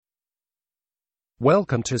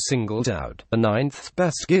Welcome to Singled Out, the 9th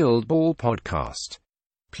Best Guild Ball podcast.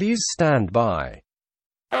 Please stand by.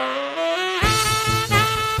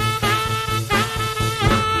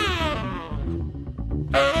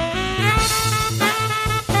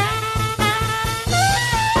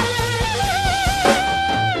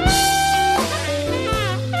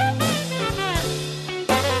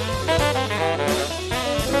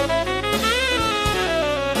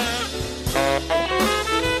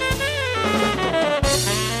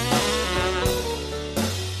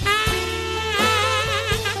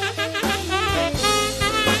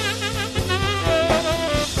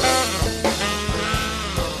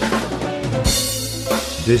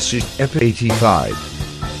 This is Ep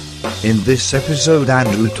 85. In this episode,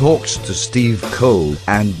 Andrew talks to Steve Cole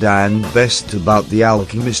and Dan Best about the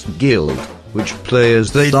Alchemist Guild, which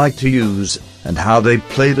players they like to use, and how they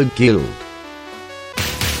play the guild.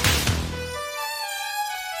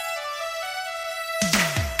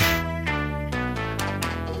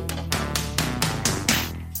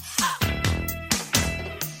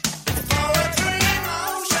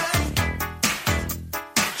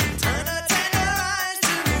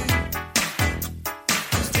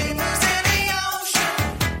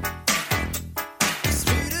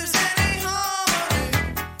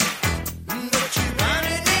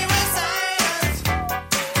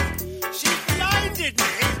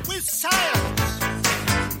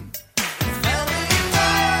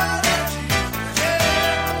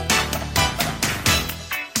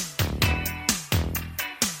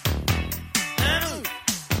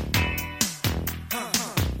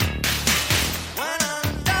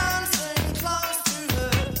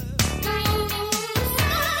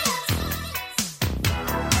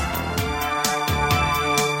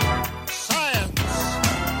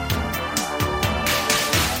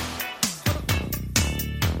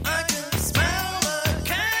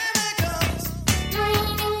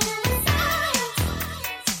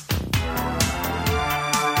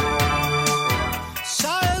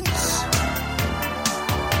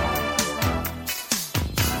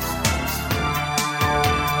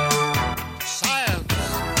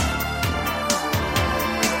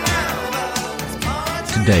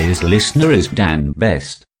 Today's listener is Dan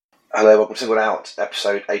Best. Hello, welcome to Singled Out,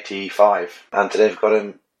 episode 85. And today we've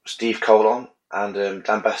got Steve Cole on and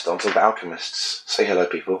Dan Best on to talk about Alchemists. Say hello,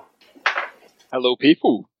 people. Hello,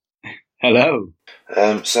 people. Hello.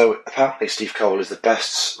 So, apparently Steve Cole is the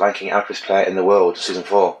best ranking Alchemist player in the world, season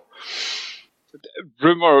 4.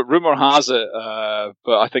 Rumor has it,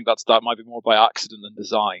 but I think that might be more by accident than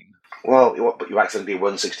design. Well, but you accidentally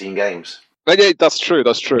won 16 games. But yeah, that's true.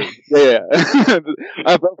 Yeah.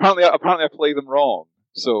 apparently I play them wrong.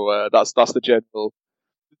 So that's the general.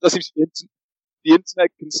 That seems to be the internet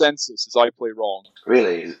consensus is I play wrong.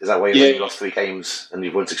 Really? Is that why you lost 3 games and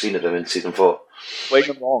you've won 16 of them in season 4? Playing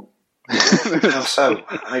them wrong. How so?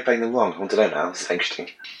 How are you playing them wrong? I want to know now. This is interesting.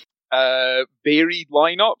 Varied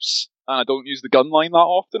lineups, and I don't use the gun line that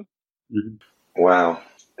often. Mm-hmm. Wow.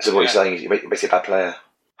 So what you're saying is you're basically a bad player.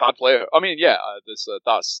 Bad player. I mean, yeah,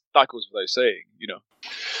 that goes without saying, you know.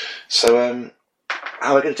 So,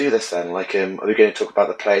 how are we going to do this then? Like, are we going to talk about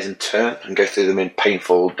the players in turn and go through them in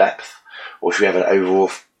painful depth? Or should we have an overall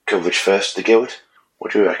coverage first, the guild?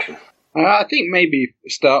 What do you reckon? I think maybe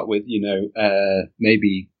start with,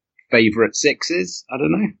 maybe favourite sixes. I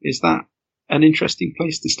don't know. Is that an interesting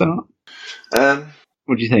place to start?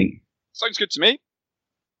 What do you think? Sounds good to me.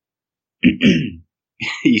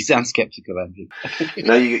 You sound sceptical, Andrew.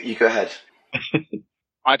 No, you go ahead.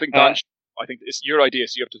 I think Dan. I think it's your idea,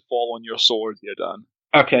 so you have to fall on your sword here, Dan.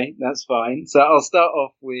 Okay, that's fine. So I'll start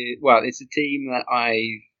off with. Well, it's a team that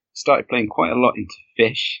I started playing quite a lot into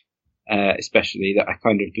Fish, especially that I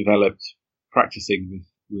kind of developed practicing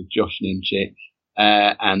with Josh Nimchik,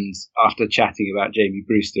 and after chatting about Jamie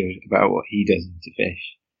Brewster about what he does into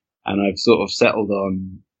Fish, and I've sort of settled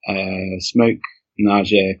on Smoke,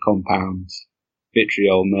 Nausea, Compound,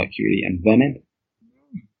 Vitriol, Mercury, and Venom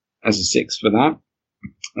as a 6 for that.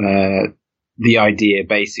 The idea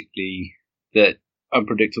basically that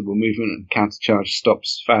unpredictable movement and countercharge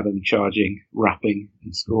stops Fathom charging, wrapping,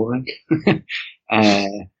 and scoring.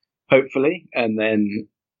 Hopefully, and then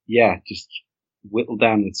just whittle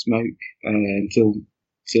down with Smoke until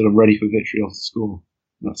I'm ready for Vitriol to score.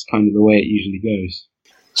 That's kind of the way it usually goes.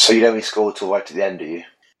 So you don't really score till right at the end, do you?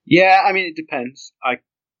 Yeah, I mean it depends.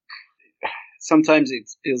 Sometimes it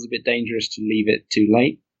feels a bit dangerous to leave it too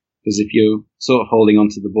late, because if you're sort of holding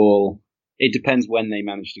onto the ball, it depends when they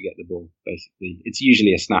manage to get the ball, basically. It's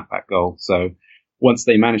usually a snapback goal, so once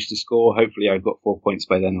they manage to score, hopefully I've got 4 points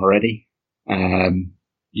by then already.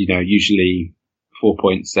 Usually 4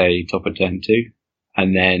 points, say, top of turn 2,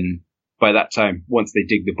 and then by that time, once they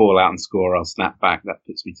dig the ball out and score, I'll snap back. That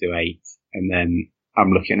puts me to 8. And then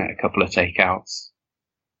I'm looking at a couple of takeouts,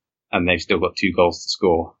 and they've still got 2 goals to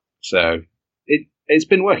score. So it's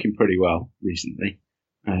been working pretty well recently.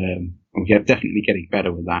 I'm definitely getting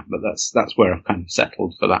better with that, but that's where I've kind of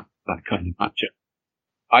settled for that kind of matchup.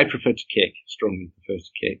 I prefer to kick, strongly prefer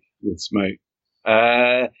to kick with smoke.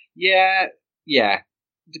 Yeah,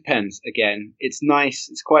 depends. Again, it's nice.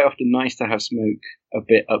 It's quite often nice to have smoke a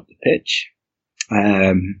bit up the pitch,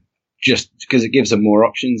 just because it gives them more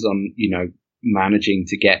options on, managing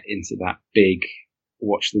to get into that big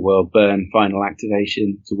watch the world burn final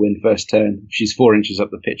activation to win first turn. If she's 4 inches up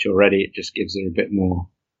the pitch already, it just gives her a bit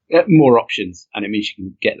more options, and it means she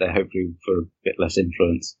can get there hopefully for a bit less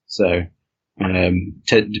influence. So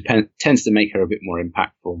tends to make her a bit more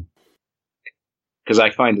impactful. Because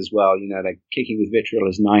I find as well, like kicking with vitriol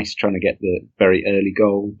is nice, trying to get the very early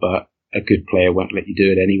goal, but a good player won't let you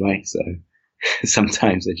do it anyway. So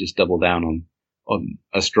sometimes they just double down on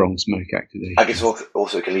a strong smoke activation. I guess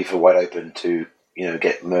also it can leave her wide open to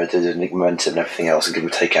get murdered and momentum and everything else and give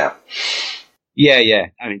them a takeout. Yeah.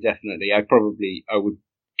 I mean, definitely. I would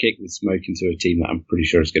kick with smoke into a team that I'm pretty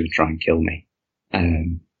sure is going to try and kill me.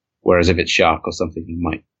 Whereas if it's Shark or something, you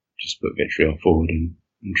might just put vitriol forward and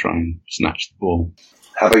try and snatch the ball.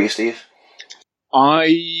 How about you, Steve?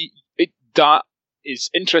 That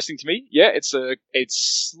is interesting to me. Yeah, it's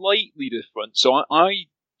slightly different. So I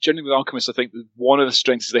generally with Alchemists, I think that one of the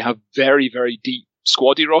strengths is they have very, very deep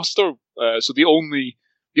squaddy roster. So the only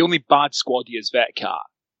bad squaddy is Vetcat.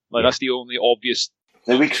 That's the only obvious.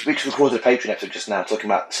 No, we recorded a Patreon episode just now talking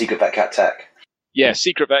about Secret Vetcat Tech. Yeah,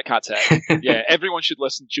 Secret Vetcat Tech. Yeah, everyone should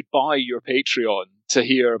buy your Patreon to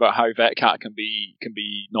hear about how Vetcat can be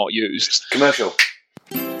not used. Commercial.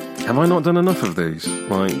 Have I not done enough of these?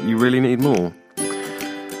 You really need more.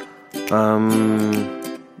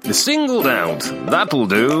 The singled out. That'll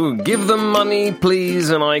do. Give them money, please,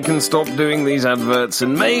 and I can stop doing these adverts,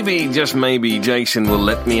 and maybe, just maybe, Jason will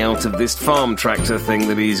let me out of this farm tractor thing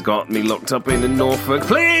that he's got me locked up in Norfolk.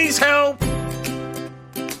 Please help!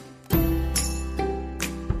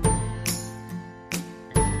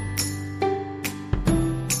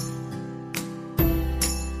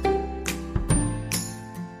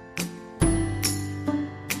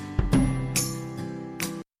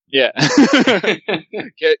 Yeah.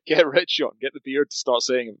 get rich on. Get the beard to start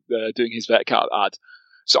doing his Vetcat ad.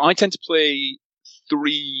 So I tend to play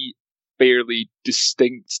 3 fairly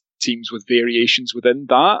distinct teams with variations within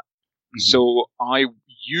that. Mm-hmm. So I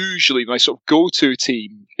usually, my sort of go-to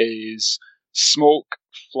team is Smoke,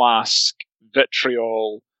 Flask,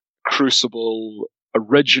 Vitriol, Crucible,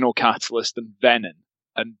 Original Catalyst, and Venom.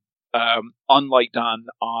 And unlike Dan,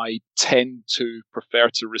 I tend to prefer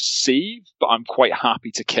to receive, but I'm quite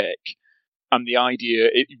happy to kick. And the idea,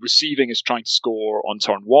 receiving is trying to score on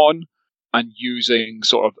turn 1 and using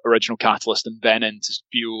sort of Original Catalyst and Venom to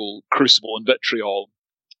fuel Crucible and Vitriol,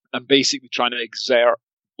 and basically trying to exert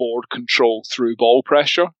board control through ball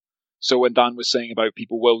pressure. So when Dan was saying about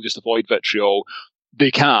people will just avoid Vitriol,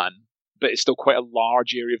 they can, but it's still quite a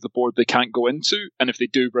large area of the board they can't go into. And if they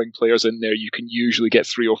do bring players in there, you can usually get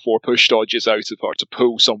 3 or 4 push dodges out of her to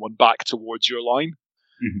pull someone back towards your line.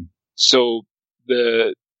 Mm-hmm. So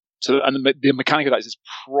the mechanic of that is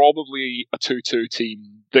probably a 2-2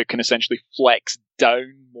 team that can essentially flex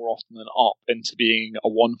down more often than up into being a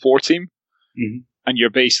 1-4 team. Mm-hmm. And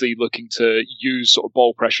you're basically looking to use sort of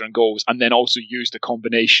ball pressure and goals, and then also use the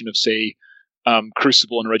combination of, say,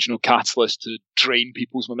 Crucible and Original Catalyst to drain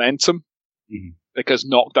people's momentum. Mm-hmm. Because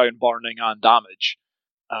knockdown, burning, and damage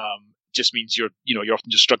just means you're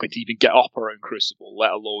often just struggling to even get up around Crucible,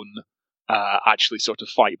 let alone actually sort of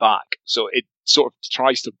fight back. So it sort of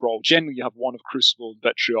tries to brawl. Generally, you have one of Crucible and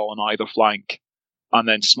Vitriol on either flank, and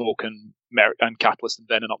then Smoke and Catalyst and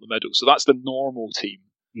Venom up the middle. So that's the normal team.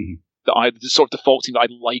 Mm-hmm. The sort of default team that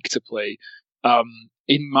I'd like to play.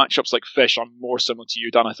 In matchups like Fish, I'm more similar to you,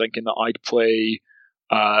 Dan, I think, in that I'd play,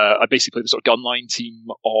 I basically play the sort of gunline team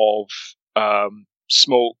of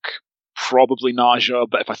Smoke, probably Naja,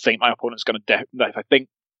 but if I think my opponent's going to, if I think,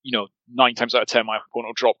 9 times out of 10 my opponent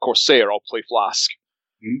will drop Corsair, I'll play Flask.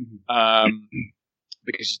 Mm-hmm.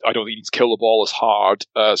 Because I don't think you need to kill the ball as hard.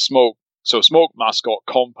 Smoke, Mascot,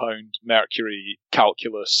 Compound, Mercury,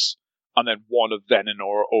 Calculus, and then one of Venom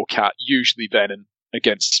or Ocat, usually Venom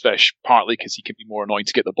against Fish, partly because he can be more annoying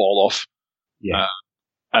to get the ball off. Yeah.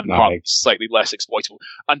 And partly slightly less exploitable.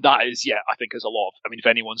 And that is, I think there's a lot of, if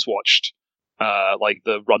anyone's watched, like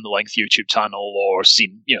the Run the Length YouTube channel or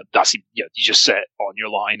seen, you just sit on your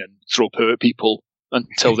line and throw poo at people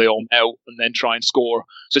until they all melt and then try and score.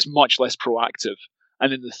 So it's much less proactive.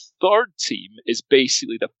 And then the third team is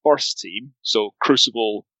basically the first team. So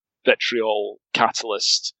Crucible, Vitriol,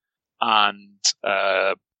 Catalyst, and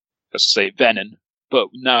let's say Venom. But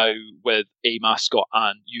now with a mascot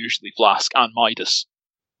and usually Flask and Midas.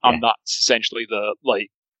 And that's essentially the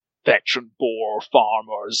veteran boar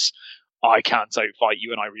farmers. I can't outfight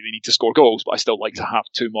you and I really need to score goals, but I still like to have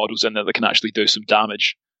two models in there that can actually do some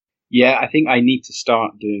damage. Yeah, I think I need to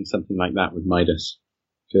start doing something like that with Midas,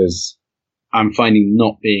 because I'm finding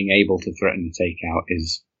not being able to threaten a takeout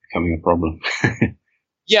is becoming a problem.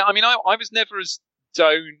 Yeah, I mean, I was never as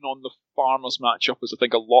down on the farmers matchup as I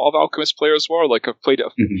think a lot of Alchemist players were. Like, I've played it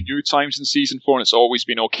a few times in Season 4 and it's always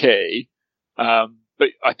been okay. But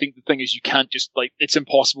I think the thing is you can't just, it's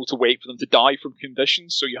impossible to wait for them to die from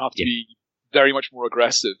conditions, so you have to be very much more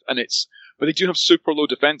aggressive. But they do have super low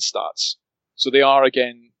defense stats. So they are,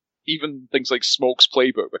 again, even things like Smoke's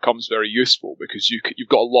playbook becomes very useful because you've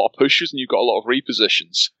got a lot of pushes and you've got a lot of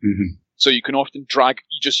repositions. Mm-hmm. So you can often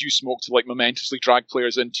you just use Smoke to momentously drag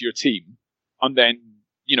players into your team and then,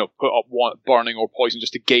 put up burning or poison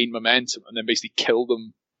just to gain momentum and then basically kill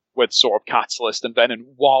them with sort of Catalyst and Venom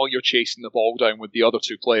while you're chasing the ball down with the other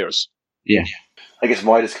two players. Yeah. I guess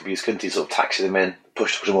Midas could be used, couldn't he, sort of taxi them in,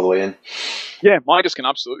 push them all the way in. Yeah, Midas can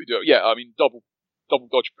absolutely do it. Yeah, I mean, double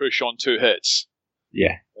dodge push on 2 hits.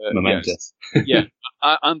 Yeah, momentous. Yes. Yeah,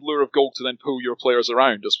 and Lure of Gold to then pull your players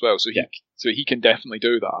around as well. So he can definitely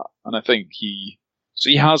do that. And I think he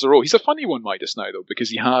has a role. He's a funny one, Midas, now though, because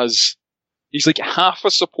he's like half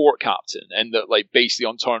a support captain, and that basically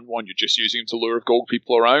on turn 1 you're just using him to lure of gold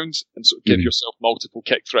people around and sort of give yourself multiple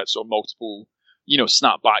kick threats or multiple,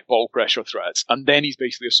 snap back ball pressure threats, and then he's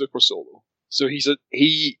basically a super solo. So he's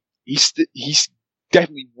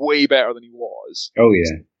definitely way better than he was. Oh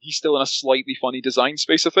yeah, he's still in a slightly funny design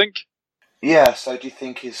space, I think. Yeah. So do you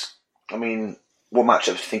think what matchups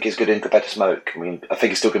do you think is good in compared to Smoke? I mean, I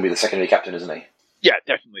think he's still going to be the secondary captain, isn't he? Yeah,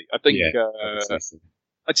 definitely. I think.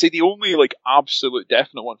 I'd say the only absolute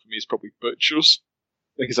definite one for me is probably Butchers,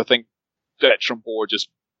 because I think Veteran Boar just,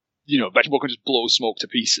 Veteran Boar can just blow Smoke to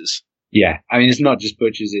pieces. Yeah, I mean, it's not just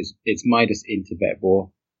Butchers, it's Midas into Vet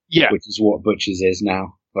Boar. Yeah. Which is what Butchers is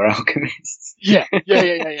now for Alchemists. Yeah.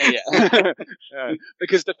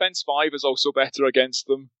 Because Defense 5 is also better against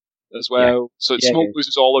them as well. Yeah. So Smoke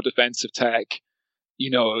loses all her defensive tech.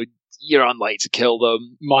 You're unlikely to kill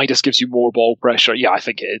them. Midas gives you more ball pressure. Yeah, I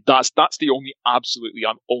think that's the only absolutely.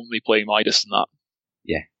 I'm only playing Midas in that.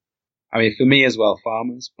 Yeah, I mean for me as well,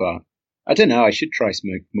 farmers. But I don't know. I should try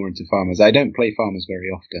Smoke more into farmers. I don't play farmers very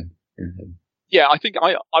often. Yeah, I think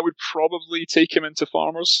I would probably take him into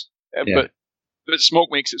farmers. But Smoke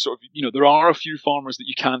makes it sort of there are a few farmers that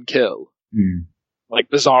you can kill, like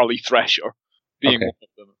bizarrely Thresher being one of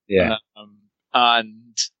them. Yeah,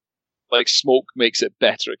 and. Smoke makes it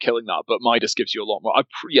better at killing that, but Midas gives you a lot more. I'm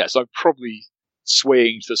probably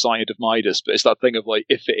swaying to the side of Midas, but it's that thing of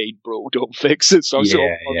if it ain't broke, don't fix it. So I'm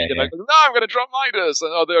I'm going to drop Midas,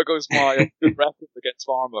 and there goes my record against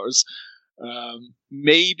farmers.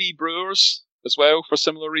 Maybe Brewers as well for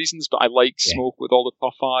similar reasons, but I like Smoke with all the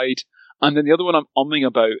tough-eyed. And then the other one I'm umming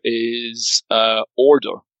about is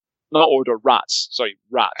Order. Not Order, Rats. Sorry,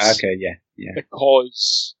 Rats. Okay, yeah.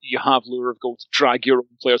 Because you have Lure of Gold to drag your own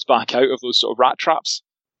players back out of those sort of rat traps.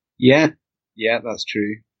 Yeah, that's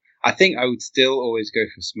true. I think I would still always go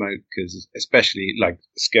for Smoke, because especially,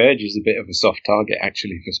 Scourge is a bit of a soft target,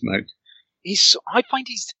 actually, for Smoke. I find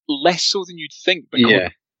he's less so than you'd think, because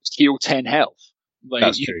he heal 10 health.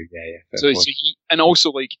 That's true, yeah. So and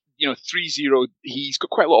also, 3-0, he's got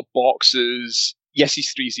quite a lot of boxes. Yes,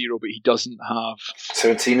 he's 3-0, but he doesn't have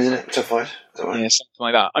 17, isn't it? Tough fight? Is that right? Yeah, something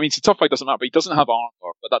like that. I mean, tough fight doesn't matter, but he doesn't have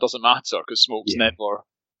armor, but that doesn't matter because Smoke's never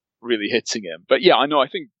really hitting him. But yeah, I know. I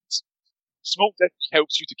think Smoke definitely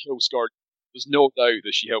helps you to kill Scourge. There's no doubt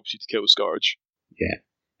that she helps you to kill Scourge. Yeah,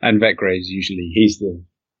 and Vetgrave's usually he's the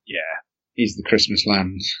Christmas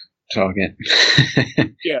Land target.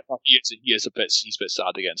 Yeah, he's a bit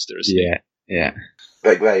sad against her, isn't he? Yeah.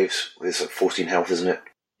 Vetgraves with 14 health, isn't it?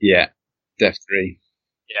 Yeah. Def 3.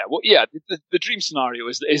 Yeah, well, yeah. The dream scenario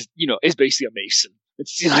is basically a Mason.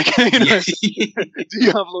 It's do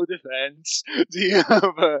you have low defense? Do you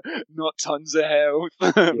have not tons of health?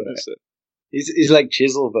 Yeah. He's like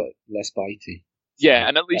Chisel, but less bitey. Yeah,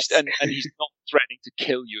 and at least and he's not threatening to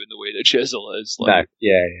kill you in the way that Chisel is. No,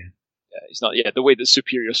 yeah. He's not. Yeah, the way that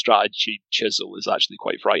superior strategy Chisel is actually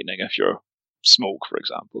quite frightening if you're Smoke, for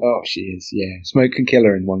example. Oh, she is. Yeah, Smoke can kill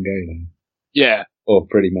her in one go, though. Yeah. Or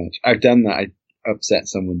pretty much. I've done that. I upset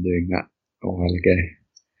someone doing that a while ago.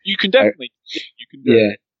 You can definitely do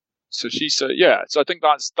it. So she's So I think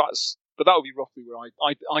that's. But that would be roughly where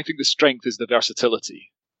I think the strength is the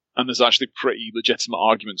versatility. and there's actually pretty legitimate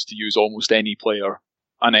arguments to use almost any player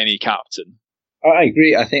and any captain. I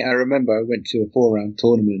agree. I think I remember I went to a 4-round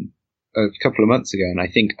tournament a couple of months ago, and I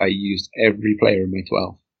think I used every player in my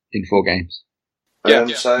 12 in 4 games.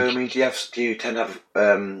 So, I mean, do you tend to have,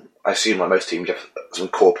 I assume like most teams, you have some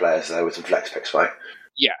core players there with some flex picks, right?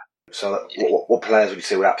 Yeah. So what players would you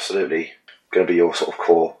say were absolutely going to be your sort of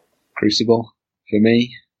core? Crucible, for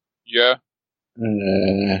me. Yeah.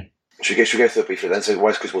 Should we go through it briefly then? So why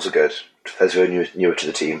is Crucible so good? For those who are newer to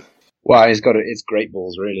the team. Well, it's great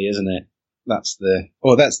balls, really, isn't it? That's the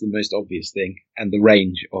most obvious thing, and the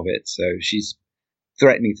range of it. So she's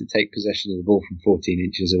threatening to take possession of the ball from 14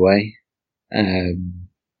 inches away,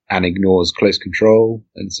 and ignores close control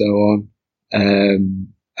and so on.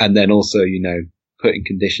 And then also, putting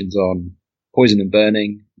conditions on poison and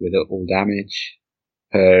burning with all damage.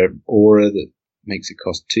 Her aura that makes it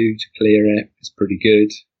cost 2 to clear it is pretty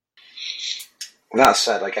good. That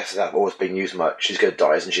said, I guess that always been used much. She's good at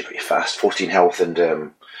die, isn't she? Pretty fast, 14 health and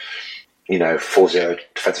 4-0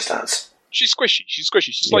 defensive stats. She's squishy.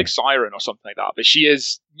 She's like Siren or something like that. But she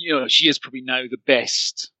is probably now the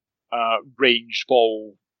best ranged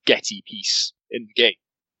ball Getty piece in the game.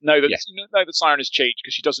 Now that Siren has changed,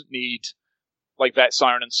 because she doesn't need, like Vet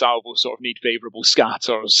Siren and Salvo sort of need favourable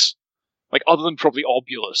scatters. Like, other than probably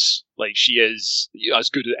Obulus, like, she is as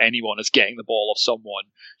good at anyone as getting the ball off someone.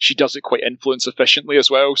 She does it quite influence efficiently as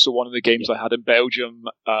well. So one of the games I had in Belgium,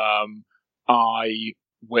 I,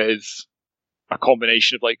 with a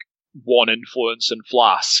combination of, like, 1 influence and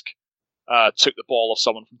Flask, took the ball off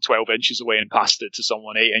someone from 12 inches away and passed it to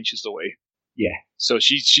someone 8 inches away. Yeah. So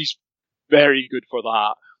she's very good for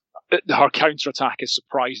that. Her counter-attack is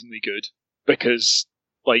surprisingly good, because,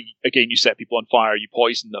 like, again, you set people on fire, you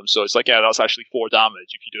poison them, so it's like, yeah, that's actually 4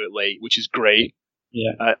 damage if you do it late, which is great.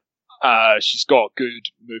 Yeah. She's got good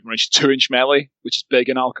movement range. 2-inch melee, which is big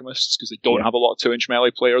in Alchemists, because they don't have a lot of 2-inch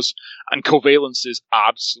melee players. And covalence is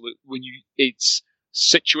absolute, it's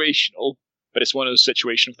situational, but it's one of those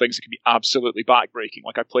situational things that can be absolutely backbreaking.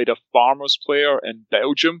 Like, I played a farmers player in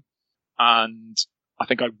Belgium, and I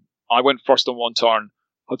think I went first on one turn,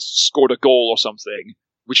 had scored a goal or something,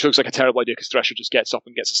 which looks like a terrible idea because Thresher just gets up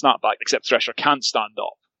and gets a snapback, except Thresher can't stand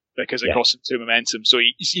up because it costs him 2 momentum. So,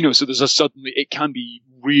 so there's it can be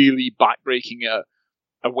really backbreaking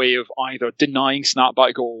a way of either denying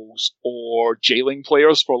snapback goals or jailing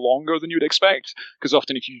players for longer than you'd expect. Because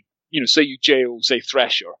often if you say you jail, say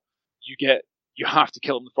Thresher, you have to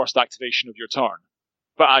kill him the first activation of your turn.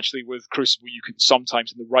 But actually with Crucible, you can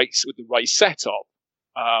sometimes with the right setup,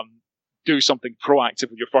 do something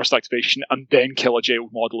proactive with your first activation and then kill a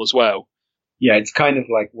jailed model as well. Yeah, it's kind of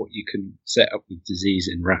like what you can set up with disease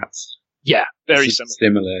in rats. Yeah, very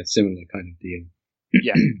similar. Similar kind of deal.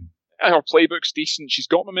 Yeah. Her playbook's decent. She's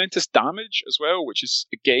got momentous damage as well, which is,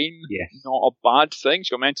 again, not a bad thing.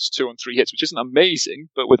 She's got momentous 2 on 3 hits, which isn't amazing,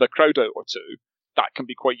 but with a crowd out or 2, that can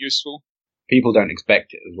be quite useful. People don't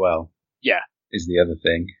expect it as well. Yeah. Is the other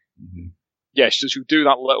thing. Mm-hmm. Yeah, so she'll do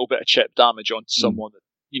that little bit of chip damage onto someone that,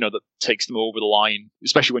 that takes them over the line,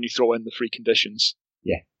 especially when you throw in the free conditions.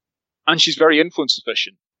 Yeah. And she's very influence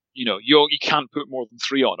efficient. You can't put more than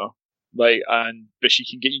 3 on her. But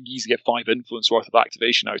you can easily get 5 influence worth of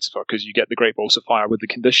activation out of her because you get the Great Balls of Fire with the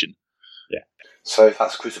condition. Yeah. So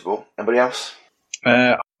that's Crucible. Anybody else?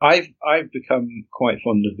 I've become quite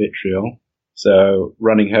fond of Vitriol. So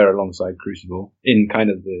running her alongside Crucible in kind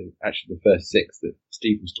of the first 6 that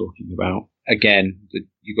Steve was talking about. Again,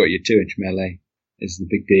 you got your 2-inch melee is the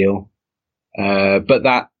big deal. But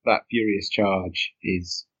that Furious Charge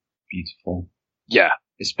is beautiful. Yeah.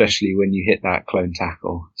 Especially when you hit that clone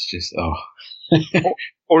tackle. It's just,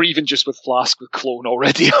 or even just with Flask with clone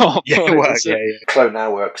already up. Yeah. Clone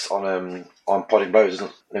now works on podding blows, doesn't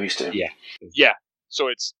it? No used to. Yeah. Yeah. So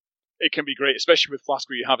it can be great, especially with Flask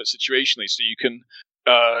where you have it situationally, so you can,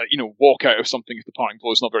 walk out of something if the parting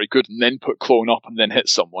blow is not very good, and then put clone up and then hit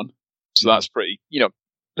someone. So that's pretty,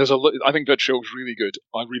 I think Vitriol's really good.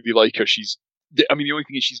 I really like her. The only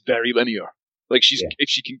thing is she's very linear. Like if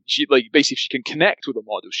she can connect with a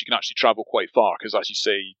model, she can actually travel quite far. Because as you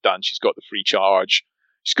say, Dan, she's got the free charge,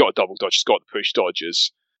 she's got a double dodge, she's got the push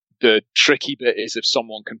dodges. The tricky bit is if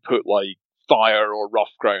someone can put like fire or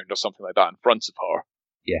rough ground or something like that in front of her,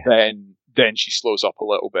 then she slows up a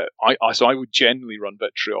little bit. So I would generally run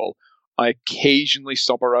Vitriol. I occasionally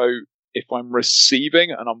sub her out if I'm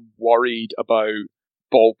receiving and I'm worried about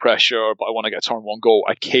ball pressure, but I want to get a turn 1 goal.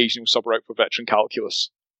 I occasionally will sub her out for Veteran Calculus.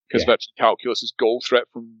 Because Veteran Calculus' goal threat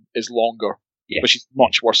is longer, but she's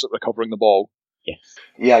much worse at recovering the ball.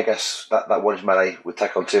 Yeah, I guess that 1-inch melee would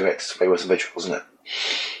take on 2 hits way worse than Vitriol, wasn't it?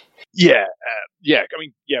 Yeah. I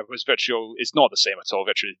mean, whereas Vitriol is not the same at all.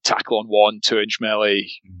 Vitriol tackle on 1, 2-inch melee,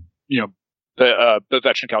 but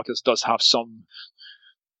Veteran Calculus does have some.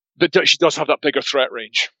 But she does have that bigger threat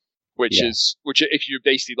range, which if you're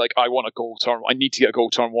basically like, I want a goal turn, I need to get a goal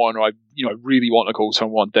turn 1, or I really want a goal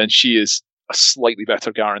turn 1, then she is a slightly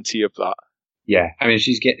better guarantee of that. Yeah, I mean, if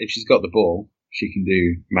she's got the ball, she can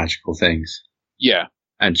do magical things. Yeah,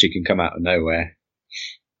 and she can come out of nowhere.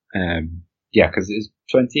 Because it's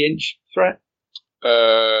 20-inch threat.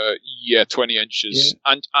 20 inches,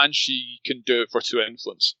 and she can do it for 2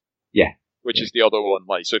 influence. Yeah, which is the other one.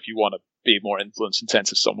 Like, so if you want to be more influence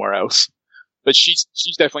intensive somewhere else, but she's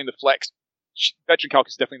definitely the flex. Veteran Calc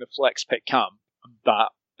is definitely the flex pick cam. And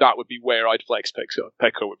that would be where I'd flex pick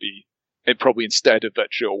her would be. It probably instead of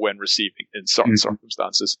Vitriol when receiving in certain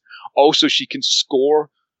circumstances. Also, she can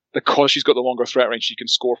score because she's got the longer threat range. She can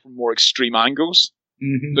score from more extreme angles.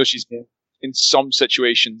 Mm-hmm. So she's in some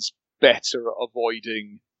situations better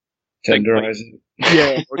avoiding tenderizing.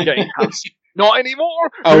 Or getting hands. Not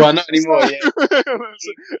anymore. Oh, well, not anymore.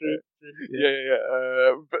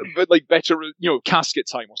 But like better, casket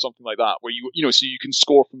time or something like that, where so you can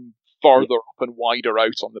score from farther up and wider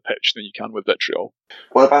out on the pitch than you can with Vitriol.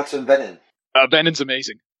 What about Venin? Venin's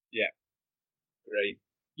amazing. Yeah, great.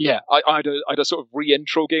 Yeah, I had a sort of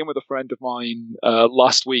re-intro game with a friend of mine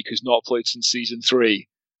last week who's not played since season 3,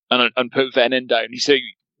 and put Venin down. He said,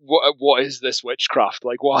 "What is this witchcraft?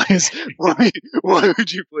 Like, why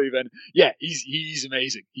would you play Venin?" Yeah, he's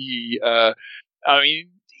amazing. He's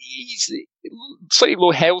slightly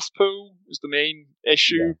low health pool is the main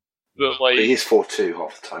issue. Yeah. But he's 4-2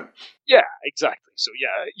 half the time. Yeah, exactly. So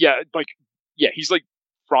he's like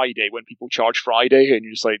Friday when people charge Friday, and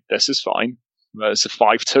you're just like, this is fine. It's a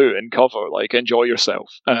 5-2 in cover. Like, enjoy yourself.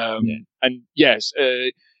 And yes,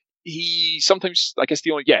 he sometimes, I guess,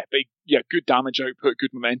 good damage output,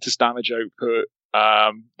 good momentous damage output.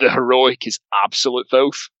 The heroic is absolute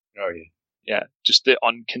filth. Oh yeah, just the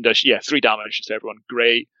unconditional. Yeah, 3 damage to everyone.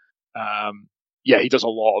 Great. He does a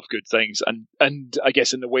lot of good things, and I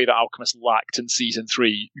guess in the way that Alchemist lacked in season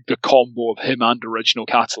 3, the combo of him and original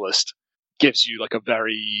Catalyst gives you like a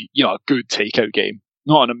very a good takeout game.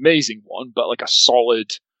 Not an amazing one, but like a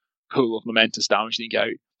solid pool of momentous damage that you get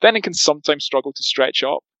out. Venin can sometimes struggle to stretch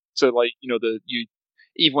up. So like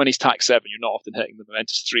even when he's tax 7, you're not often hitting the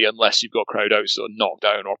momentous 3 unless you've got crowd out, so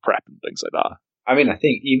knockdown or prep and things like that. I mean, I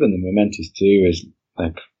think even the momentous 2 is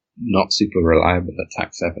like not super reliable at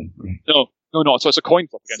tax 7, right? No. So it's a coin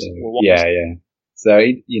flip against him. So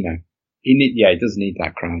he does need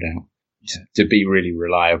that crowd out to be really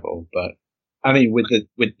reliable. But I mean, with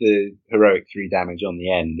the heroic 3 damage on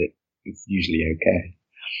the end, it's usually okay.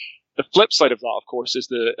 The flip side of that, of course, is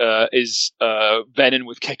Venin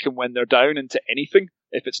with kicking when they're down into anything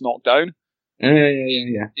if it's knocked down.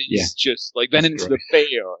 It's just like Venin into the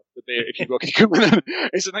bear. The bear, if you go kicking with him,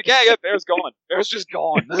 it's like, bear's gone. Bear's just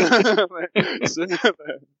gone.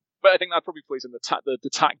 But I think that probably plays in the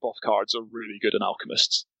tack buff cards are really good in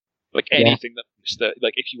Alchemists. Like anything that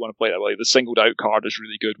like if you want to play that way, the singled out card is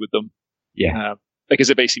really good with them. Yeah.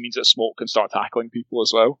 Because it basically means that smoke can start tackling people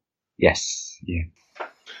as well. Yes. Yeah.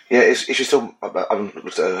 Yeah, is she still? I haven't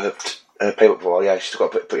looked at her playbook for a while. Yeah, she's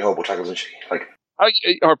got pretty horrible tackles, hasn't she? Like,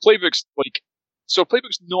 her playbook's her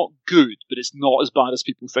playbook's not good, but it's not as bad as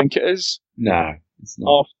people think it is. No, it's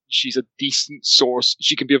not. She's a decent source.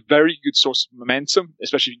 She can be a very good source of momentum,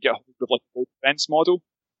 especially if you get a hold of like a defense model.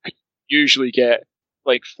 You usually get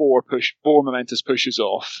like 4 momentous pushes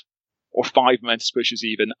off, or 5 momentous pushes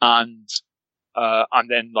even, and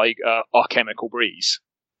then like a chemical breeze.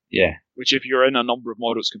 Yeah. Which, if you're in a number of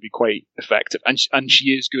models, can be quite effective. And she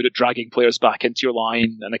is good at dragging players back into your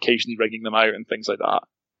line and occasionally rigging them out and things like that.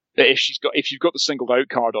 But if you've got the singled out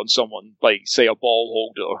card on someone, like say a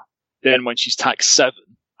ball holder, then when she's tax 7,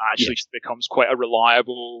 actually she becomes quite a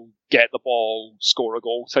reliable get the ball, score a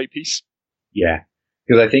goal type piece. Yeah.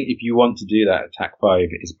 Because I think if you want to do that at tack 5,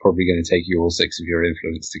 it's probably going to take you all 6 of your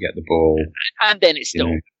influence to get the ball. And then it's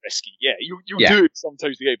still risky. Yeah, you do it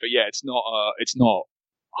sometimes to get, but it's not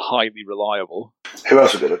highly reliable. Who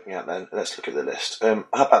else are we looking at then? Let's look at the list. How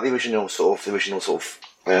about the original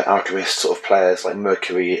Alchemist sort of players like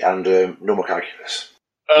Mercury and normal Calculus?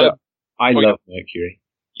 I love Mercury.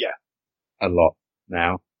 Yeah, a lot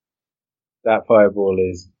now. That fireball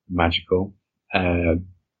is magical.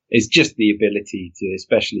 It's just the ability to,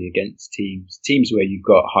 especially against teams where you've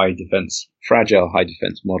got fragile high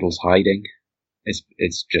defense models hiding.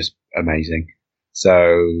 It's just amazing. So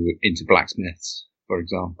into blacksmiths, for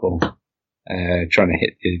example, trying to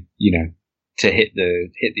hit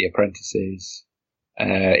the apprentices,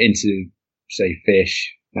 into say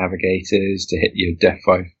fish navigators to hit your Def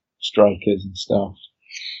 5 strikers and stuff.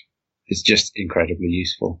 It's just incredibly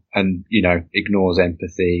useful, and ignores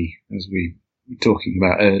empathy, as we were talking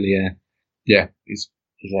about earlier. Yeah, he's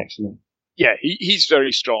excellent. Yeah, he's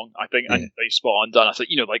very strong, I think, and very spot on done. I think,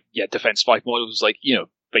 Defense 5 models,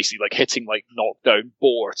 basically hitting knockdown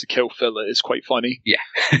boar to kill filler is quite funny. Yeah.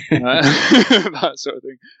 That sort of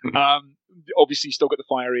thing. Obviously, you still got the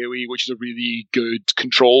fire AoE, which is a really good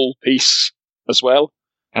control piece as well.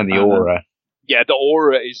 And the aura. Yeah, the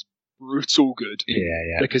aura is brutal good.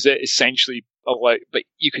 Yeah. Because it essentially, but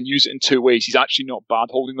you can use it in two ways. He's actually not bad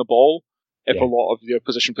holding the ball if a lot of the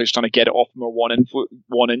opposition players trying to get it off him or 1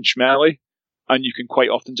 inch melee. And you can quite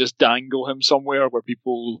often just dangle him somewhere where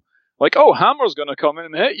people Hammer's going to come in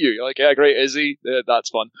and hit you. You're like, yeah, great, is he? That's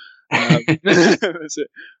fun. That's it.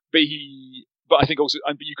 But I think also,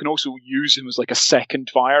 but you can also use him as a second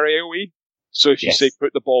fire AoE. So if you say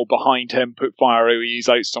put the ball behind him, put fire AoEs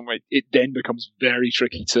out somewhere, it then becomes very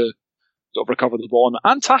tricky to sort of recover the ball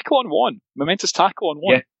and tackle on 1. Momentous tackle on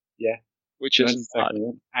 1. Yeah. Which isn't bad.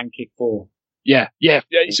 And kick 4. Yeah.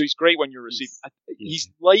 So he's great when you're receiving. He's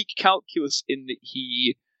like Calculus in that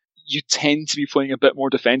you tend to be playing a bit more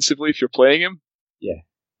defensively if you're playing him. Yeah.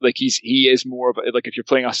 He is more of if you're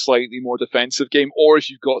playing a slightly more defensive game, or if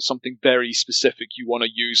you've got something very specific you want to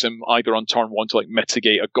use him either on turn 1 to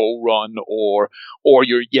mitigate a goal run, or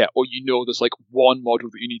there's one model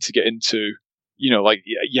that you need to get into,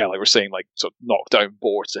 we're saying sort of knockdown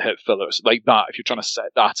board to hit fillers like that. If you're trying to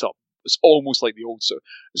set that up, it's almost like the old. So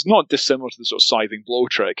it's not dissimilar to the sort of scything blow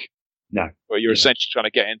trick. No, where you're essentially trying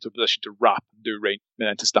to get into a position to wrap and do range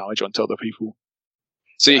momentous damage onto other people.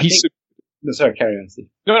 So sorry, carry on, Steve.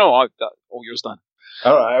 No, all yours, Dan.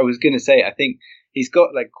 All right, I was going to say, I think he's got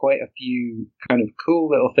quite a few kind of cool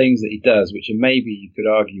little things that he does, which are maybe you could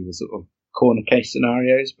argue were sort of corner case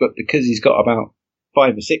scenarios, but because he's got about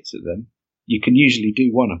 5 or 6 of them, you can usually do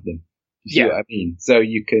one of them. You see what I mean? So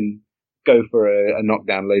you can go for a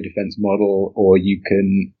knockdown low defense model, or you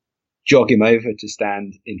can jog him over to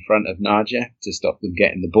stand in front of Naja to stop them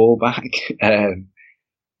getting the ball back.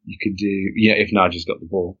 You could do, if Naja's got the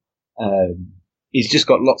ball. He's just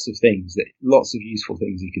got lots of useful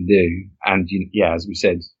things he can do. And, as we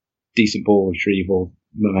said, decent ball retrieval,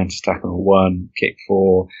 momentous tackle on 1, kick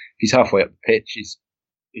 4. If he's halfway up the pitch,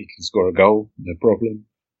 he can score a goal, no problem.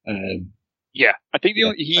 I think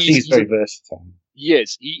he's very versatile. He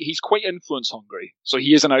is. He's quite influence hungry. So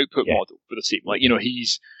he is an output model for the team.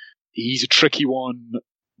 He's a tricky one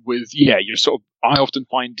with, you're sort of, I often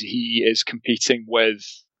find he is competing with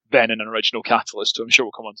Ben in an original Catalyst. So I'm sure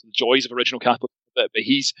we'll come on to the joys of original Catalyst a bit, but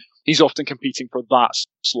he's often competing for that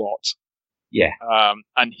slot. Yeah.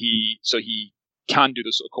 And he can do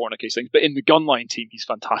the sort of corner case things, but in the Gunline team, he's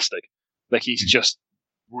fantastic. He's just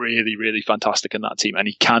really, really fantastic in that team, and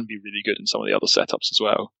he can be really good in some of the other setups as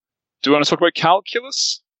well. Do we want to talk about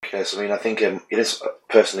Calculus? Yes, I think it is,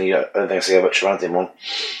 personally, I don't think I see much around him on.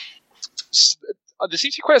 There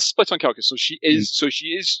seems to be quite a split on Calculus. So she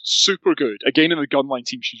is super good. Again, in the Gunline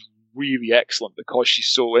team, she's really excellent because she's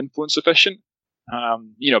so influence efficient.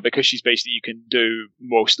 Because she's basically, you can do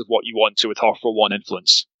most of what you want to with her for 1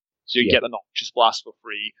 influence. So you get the Noxious Blast for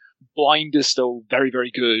free. Blind is still very, very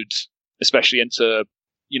good, especially into,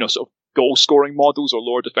 sort of goal scoring models or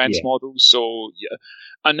lower defense models. So,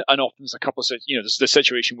 and often there's a couple of, there's the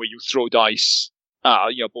situation where you throw dice,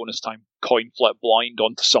 bonus time, coin flip blind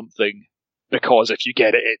onto something, because if you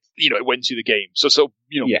get it, it wins you the game. So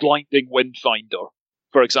blinding Windfinder,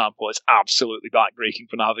 for example, is absolutely backbreaking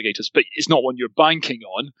for navigators, but it's not one you're banking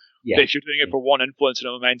on. Yeah. But if you're doing it for 1 influence and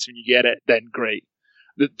a momentum and you get it, then great.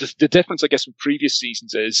 The difference, I guess, from previous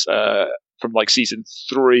seasons is, from season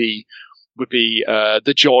 3, would be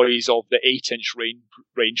the joys of the 8-inch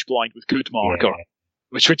range blind with good marker,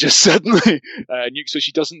 which would just suddenly nuke. So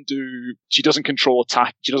she doesn't control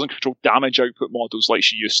attack, she doesn't control damage output models like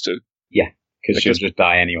she used to. Yeah, because she'll just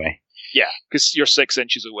die anyway. Yeah, because you're 6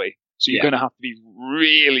 inches away, so you're going to have to be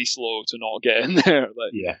really slow to not get in there.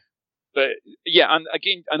 But and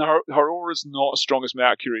again, her aura is not as strong as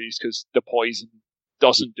Mercury's because the poison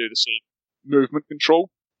doesn't do the same movement control.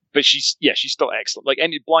 But she's still excellent.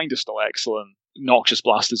 Any blind is still excellent. Noxious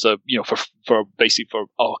Blast is for basically for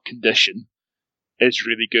a condition is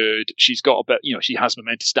really good. She's got a bit, she has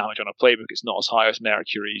momentous damage on her playbook. It's not as high as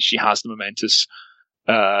Mercury. She has the momentous,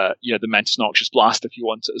 the momentous Noxious Blast if you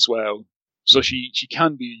want it as well. So she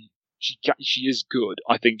is good.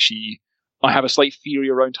 I think I have a slight theory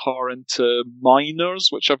around her into minors,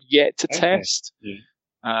 which I've yet to test.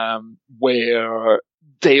 Yeah. Where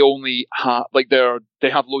they only have, they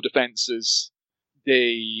have low defenses.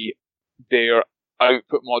 Their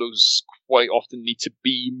output models quite often need to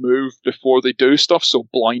be moved before they do stuff, so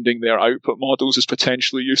blinding their output models is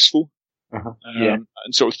potentially useful. And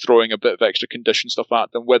sort of throwing a bit of extra condition stuff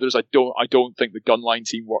at them. Whereas I don't think the gunline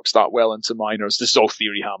team works that well into minors. This is all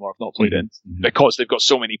theory hammer. I've not played in because they've got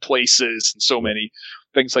so many places and so many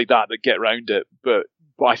things like that get around it. But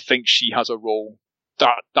I think she has a role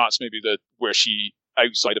that's maybe where she,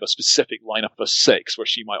 outside of a specific lineup of a 6, where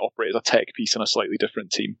she might operate as a tech piece in a slightly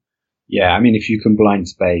different team. Yeah, I mean, if you can blind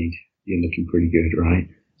Spade, you're looking pretty good, right?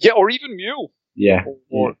 Yeah, or even Mule. Yeah.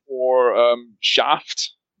 Or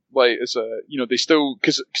Shaft. Like, they still,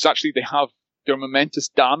 because actually they have, their momentous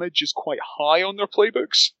damage is quite high on their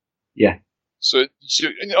playbooks. Yeah. So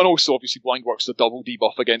and also obviously blind works the double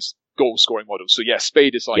debuff against goal scoring models. So yeah,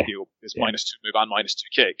 Spade is ideal. It's -2 move and -2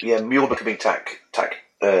 kick. Yeah, Mule becoming tack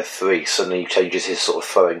 3 suddenly changes his sort of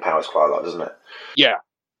throwing powers quite a lot, doesn't it? Yeah.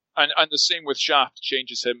 And the same with Shaft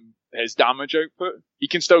changes his damage output. He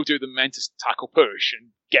can still do the momentous tackle push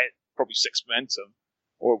and get probably 6 momentum,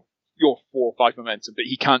 or 4 or 5 momentum, but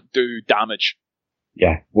he can't do damage.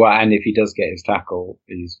 Yeah, well, and if he does get his tackle,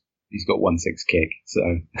 he's got 1/6 kick, so...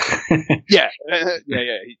 yeah.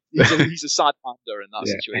 He's a sad panda in that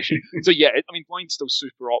situation. So yeah, I mean, blind's still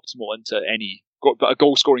super optimal into any... But a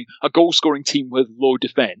goal-scoring team with low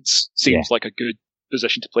defense seems like a good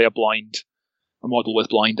position to play a model with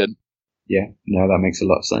blind in. Yeah, no, that makes a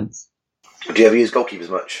lot of sense. Do you ever use goalkeepers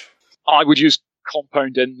much? I would use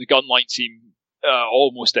Compound in the gunline team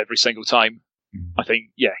almost every single time. I think,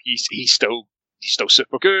 he's still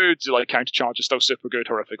super good. Like, counter charge is still super good.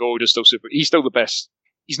 Horrific Ode is still super. He's still the best.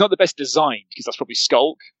 He's not the best designed because that's probably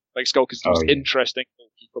Skulk. Like, Skulk is the most interesting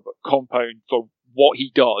goalkeeper, but Compound for what he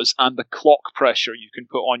does and the clock pressure you can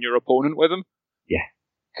put on your opponent with him. Yeah.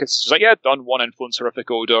 Because it's like, done 1 influence, Horrific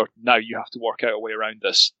Odor. Now you have to work out a way around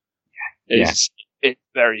this. It's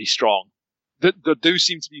very strong. There do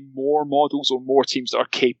seem to be more models or more teams that are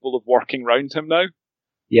capable of working around him now.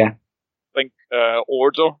 Yeah. I think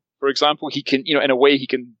Order, for example, he can, in a way he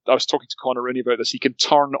can, I was talking to Connor Rooney about this, he can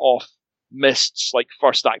turn off Mist's like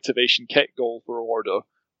first activation kick goal for Order,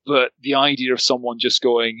 but the idea of someone just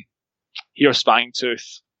going, here's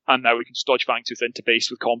Fangtooth, and now we can just dodge Fangtooth into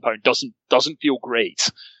base with Compound doesn't feel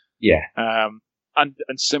great. Yeah. And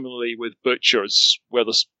similarly with Butchers, where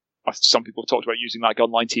there's some people have talked about using that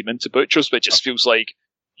gunline team into Butchers, but it just feels like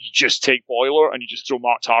you just take Boiler and you just throw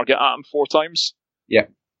Mark Target at him 4 times. Yeah.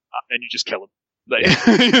 And you just kill him.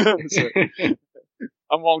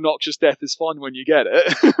 And while Noxious Death is fun when you get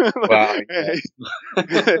it.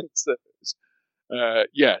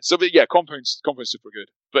 Compound's super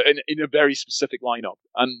good. But in a very specific lineup.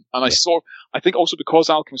 And I think also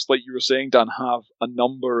because Alchemists, like you were saying, Dan, have a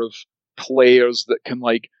number of players that can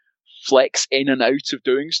like flex in and out of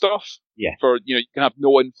doing stuff. Yeah. For, you can have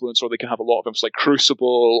no influence or they can have a lot of influence, like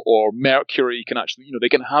Crucible or Mercury can actually, they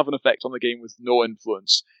can have an effect on the game with no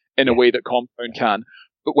influence in a way that Compound can.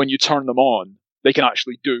 But when you turn them on, they can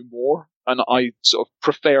actually do more. And I sort of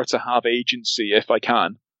prefer to have agency if I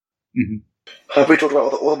can. Mm-hmm. Have we talked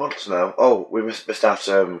about all the models now? Oh, we missed out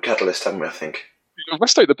Catalyst, haven't we, I think? We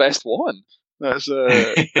missed out the best one. That's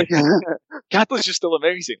Catalyst is still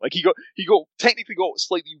amazing. Like he technically got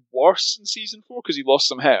slightly worse in season 4 because he lost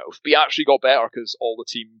some health, but he actually got better because all the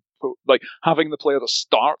team having the player that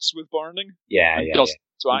starts with burning,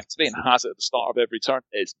 to activate and has it at the start of every turn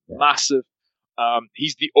is massive.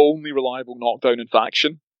 He's the only reliable knockdown in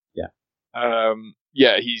faction.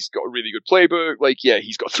 He's got a really good playbook.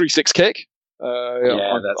 He's got a 3/6 kick.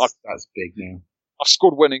 That's big now. I've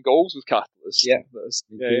scored winning goals with Catalyst. Yeah.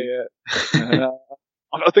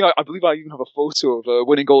 I believe I even have a photo of a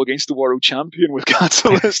winning goal against the world champion with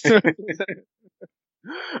Catalyst.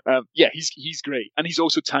 He's great. And he's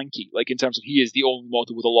also tanky, in terms of he is the only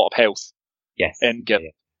model with a lot of health. Yes.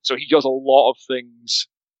 So he does a lot of things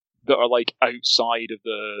that are outside of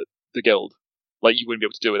the guild. You wouldn't be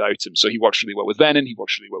able to do without him. So he works really well with Venom, he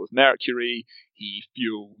works really well with Mercury, he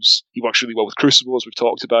works really well with Crucible, as we've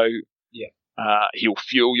talked about. Yeah. He'll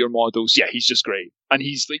fuel your models. Yeah, he's just great. And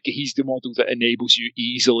he's the model that enables you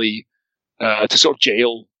easily to sort of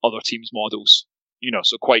jail other teams' models.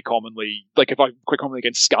 So quite commonly, if I'm quite commonly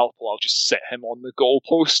against Scalpel, I'll just set him on the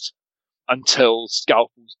goalpost until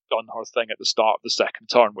Scalpel's done her thing at the start of the second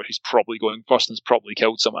turn, where she's probably going first and has probably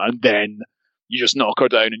killed someone, and then you just knock her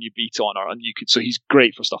down and you beat on her, and so he's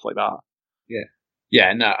great for stuff like that. Yeah.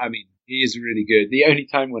 Yeah, no, I mean, he is really good. The only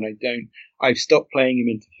time when I've stopped playing him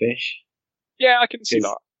into Fish. Yeah, I can see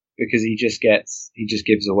that. Because he just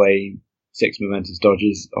gives away 6 momentous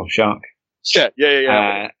dodges off Shark.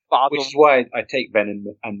 Yeah. Which is why I take Venom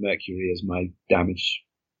and Mercury as my damage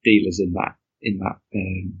dealers in that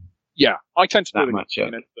Yeah, I tend to play That the matchup.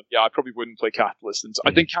 Gunline into them. Yeah, I probably wouldn't play Catalyst. And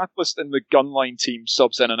I think Catalyst in the Gunline team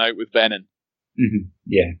subs in and out with Venom. Mm-hmm.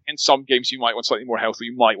 Yeah. In some games, you might want slightly more health, or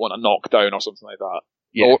you might want a knockdown or something like that.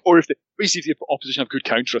 Yeah. Or if basically if the opposition have good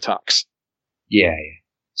counter attacks. Yeah.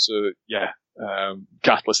 So yeah,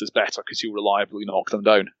 Catalyst is better because he'll reliably knock them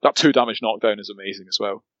down. That 2 damage knockdown is amazing as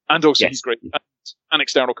well, and also he's great. And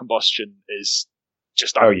external combustion is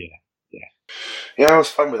just Yeah, I was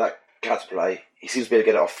fun with that cat play. He seems to be able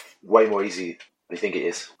to get it off way more easy than you think it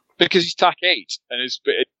is. because he's tack 8 and his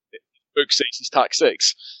book 6 he's tack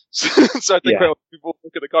 6. So I think quite a lot of people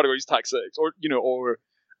look at the card and go he's tack 6, or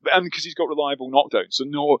and because he's got reliable knockdown. So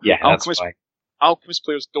no, Alchemist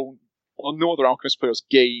players don't. Well, no other Alchemist players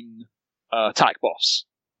gain tack buffs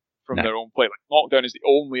from their own play. Like knockdown is the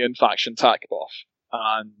only in-faction tack buff,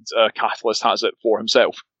 and Catalyst has it for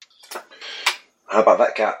himself. How about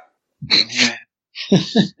that cat?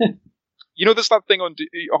 There's that thing on.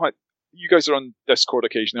 You guys are on Discord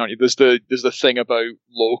occasionally, aren't you? There's the thing about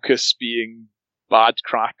Locust being bad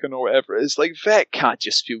Kraken or whatever. It's like Vet Cat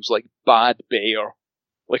just feels like bad bear.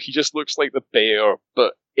 Like he just looks like the bear,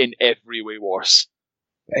 but in every way worse.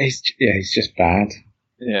 He's just bad.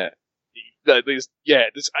 Yeah. And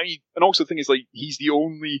also the thing is, like, he's the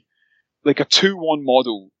only, like, a 2-1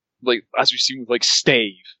 model, like, as we've seen with, like,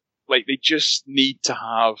 Stave. Like, they just need to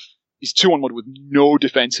have, he's 2-1 model with no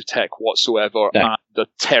defensive tech whatsoever and a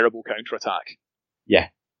terrible counterattack. Yeah.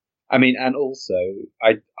 I mean, and also,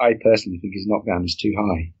 I personally think his knockdown is too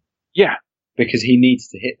high. Yeah. Because he needs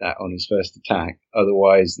to hit that on his first attack,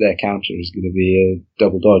 otherwise their counter is going to be a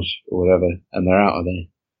double dodge or whatever, and they're out of there.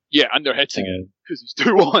 Yeah, and they're hitting it because he's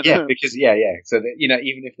 2-1. Yeah, because So that,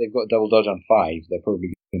 even if they've got double dodge on 5, they're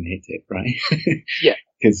probably going to hit it, right? Yeah,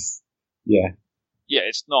 because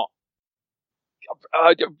it's not.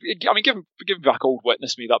 I mean, give him back Old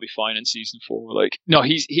Witness Me. That'd be fine in season 4. Like, no,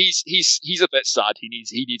 he's a bit sad. He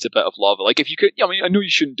needs a bit of love. Like, if you could, I mean, I know you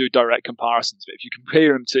shouldn't do direct comparisons, but if you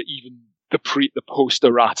compare him to even the post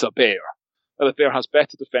errata bear, the bear has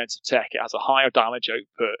better defensive tech. It has a higher damage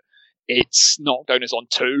output. Its knockdown is on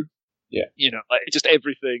 2. Yeah. Like just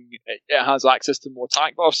everything. It has access to more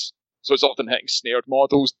attack buffs, so it's often hitting snared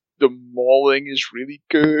models. The mauling is really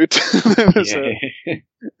good.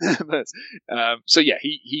 So yeah,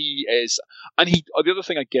 he is, and the other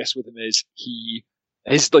thing I guess with him is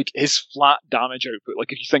his flat damage output.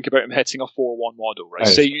 Like if you think about him hitting a 4-1 model, right?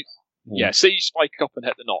 Say you spike up and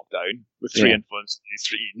hit the knockdown with 3 influence,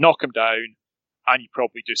 you knock him down, and you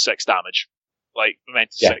probably do 6 damage. Like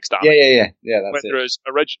Momentous 6 damage. Yeah. That's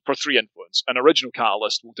Whereas for 3 influence, an original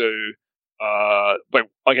Catalyst will do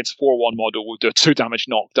against a 4-1 model will do a 2 damage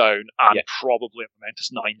knockdown and probably a Momentous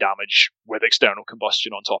 9 damage with external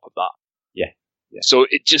combustion on top of that. Yeah. So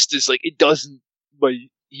it just is like he doesn't.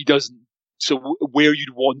 So where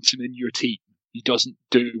you'd want him in your team, he doesn't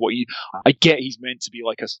do what he. I get he's meant to be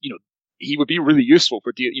like he would be really useful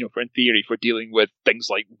for in theory for dealing with things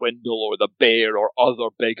like Windle or the Bear or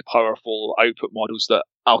other big powerful output models that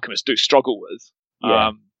Alchemists do struggle with.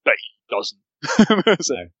 Yeah. But he doesn't.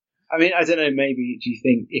 So. I mean, I don't know, maybe do you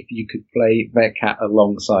think if you could play Vet Cat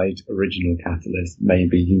alongside original Catalyst,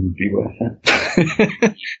 maybe he would be worth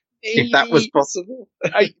it? If that was possible?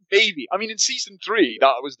 Maybe. I mean, in Season 3,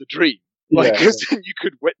 that was the dream. Because then you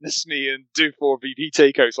could Witness Me and do 4 VD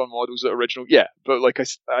takeouts on models that are original. Yeah, but like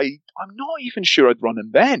I'm not even sure I'd run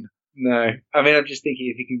him then. No. I mean, I'm just thinking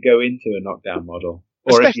if you can go into a knockdown model,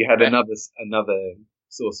 or if you had another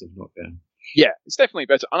source of knockdown. Yeah, it's definitely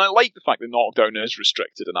better. And I like the fact that knockdown is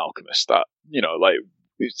restricted in Alchemist. That,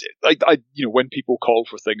 when people call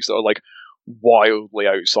for things that are like wildly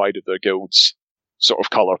outside of their guild's sort of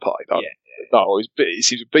colour palette, that always, it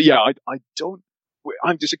seems, but yeah, I don't.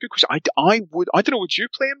 It's a good question. I don't know. Would you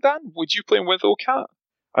play him, Dan? Would you play him with Cat?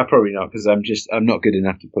 I probably not, because I'm not good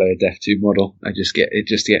enough to play a Def 2 model. It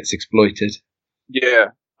just gets exploited.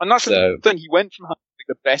 Yeah, and that's the thing. He went from having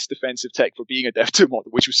the best defensive tech for being a Def 2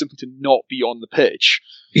 model, which was simply to not be on the pitch.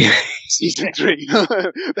 Yeah, Season 3.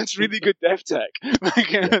 That's really good Def tech.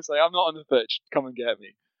 It's like, I'm not on the pitch. Come and get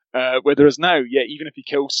me. Whereas now, even if he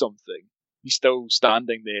kills something, he's still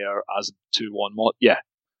standing there as a 2-1 mod. Yeah.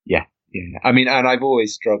 I mean, and I've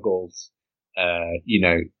always struggled,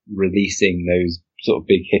 releasing those sort of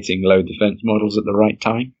big hitting low defense models at the right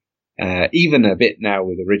time. Even a bit now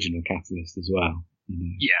with original Catalyst as well.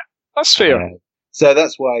 Yeah, that's fair. So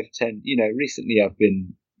that's why recently I've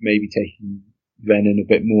been maybe taking Venom a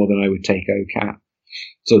bit more than I would take O-Cat.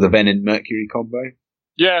 So the Venom Mercury combo.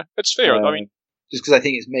 Yeah, it's fair. I mean, just because I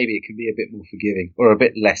think it can be a bit more forgiving or a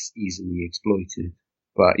bit less easily exploited.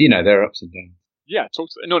 But, there are ups and downs. Yeah,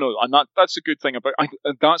 totally. No, and that's a good thing about.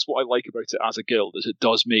 And that's what I like about it as a guild, is it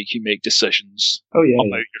does make you make decisions. Oh yeah,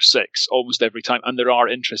 about your 6 almost every time, and there are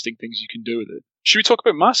interesting things you can do with it. Should we talk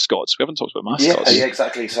about mascots? We haven't talked about mascots. Yeah,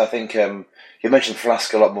 exactly. So I think you mentioned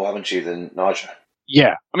Flask a lot more, haven't you, than Naja?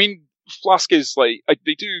 Yeah, I mean, Flask is like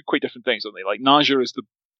they do quite different things, don't they? Like Naja is the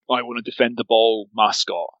I want to defend the ball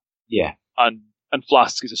mascot. Yeah, and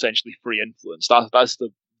Flask is essentially free influence. That's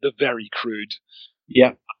the very crude.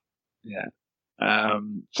 Yeah.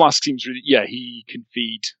 Flask seems really, he can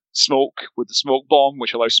feed Smoke with the smoke bomb,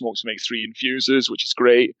 which allows Smoke to make 3 infuses, which is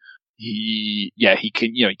great. He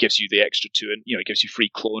can, he gives you the extra 2, and, he gives you free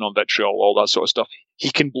clone on Vitriol, all that sort of stuff. He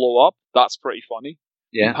can blow up. That's pretty funny.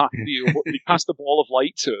 Yeah. You pass the ball of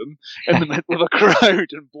light to him in the middle of a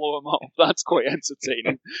crowd and blow him up. That's quite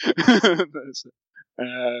entertaining.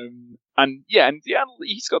 And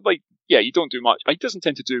he's got you don't do much. He doesn't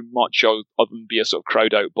tend to do much other than be a sort of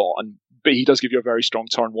crowd out bot, but he does give you a very strong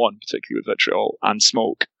turn 1, particularly with Vitriol and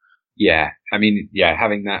Smoke. Yeah, I mean,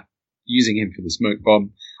 having that, using him for the smoke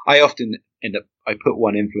bomb, I often I put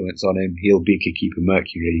 1 influence on him, he'll Beaker Keeper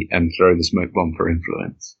Mercury and throw the smoke bomb for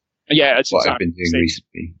influence. Yeah, it's what exactly I've been doing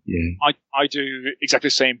recently. Yeah, I do exactly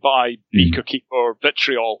the same by Beaker Keeper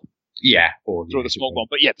Vitriol. Yeah, or throw the smoke bomb,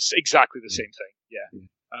 but it's exactly the same thing. Yeah.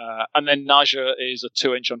 And then Naja is a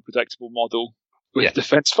 2-inch unpredictable model with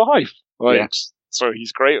defense 5. So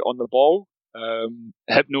he's great on the ball.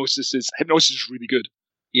 Hypnosis is really good.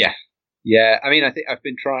 Yeah. I mean, I think I've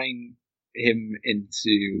been trying him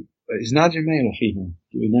into. Is Naja male or female?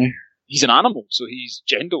 Do we know? He's an animal, so he's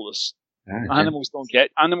genderless. Animals don't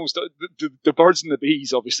get animals. The birds and the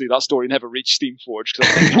bees, obviously, that story never reached Steamforged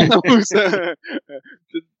because I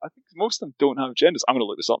think most of them don't have genders. I'm going to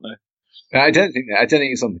look this up now. I don't think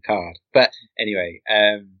it's on the card. But anyway,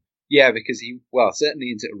 because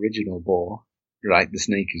certainly into original boar, right? The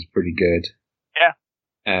snake is pretty good. Yeah.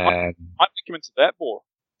 I think him into vet boar.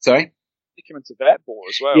 Sorry? I think him into vet boar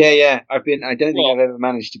as well. Yeah. I don't think I've ever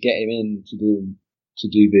managed to get him in to do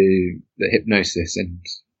the hypnosis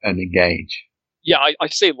and engage. Yeah, I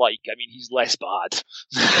say I mean, he's less bad.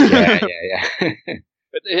 Yeah.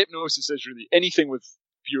 But the hypnosis is really anything with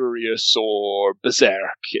Furious or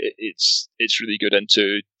Berserk. It's really good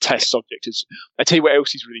into. Test subject is. I tell you what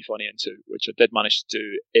else he's really funny into, which I did manage to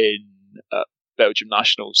do in Belgium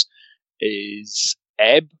Nationals, is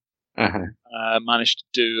Ebb. Managed to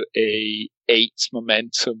do a 8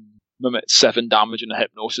 momentum, 7 damage and a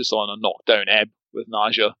hypnosis on a knockdown Ebb with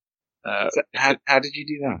Naja. So how did you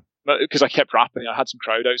do that? Because I kept rapping, I had some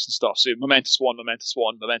crowd outs and stuff. So Momentous 1, Momentous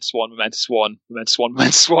 1, Momentous 1, Momentous 1, Momentous 1,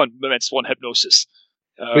 Momentous 1, Momentous 1, Hypnosis.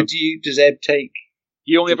 But does Ebb take?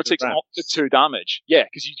 He only ever takes up to 2 damage. Yeah,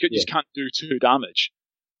 because you just can't do 2 damage.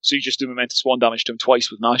 So you just do Momentous 1 damage to him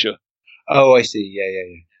twice with Naja. Oh, I see.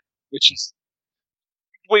 Yeah. Which is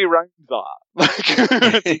way around that.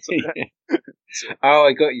 Oh,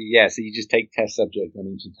 I got you. Yeah, so you just take test subject on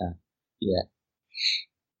each attack. Yeah.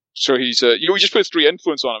 So he's we just put 3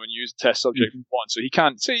 influence on him and use test subject from 1, so he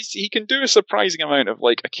can't. So he can do a surprising amount of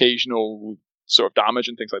occasional sort of damage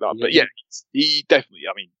and things like that. But he definitely.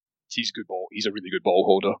 I mean, he's a good ball. He's a really good ball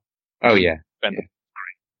holder. Oh yeah. I mean,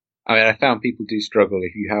 I found people do struggle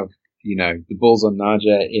if you have the balls on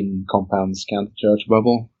Naja in Compound's countercharge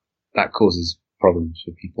bubble. That causes problems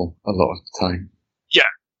for people a lot of the time. Yeah,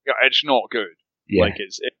 it's not good. Yeah.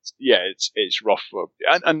 It's rough.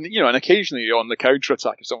 And occasionally on the counter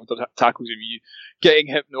attack, if someone tackles you, getting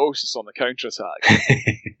hypnosis on the counter attack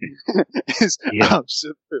is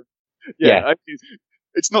absolute.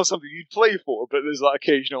 It's not something you'd play for, but there's that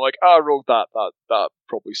occasional I rolled that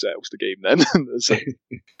probably settles the game then.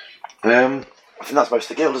 I think that's most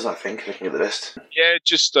of the guild, isn't it? I think, looking at the list. Yeah,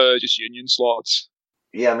 just union slots.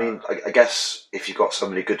 Yeah, I mean, I guess if you've got so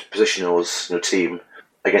many good positionals in your team,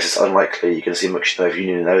 I guess it's unlikely you're going to see much of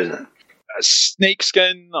union in there, isn't it?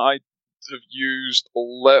 Snakeskin, I have used a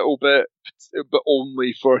little bit, but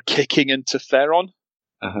only for kicking into Theron.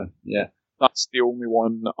 Yeah. That's the only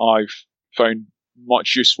one I've found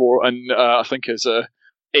much use for, and I think as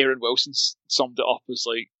Aaron Wilson summed it up as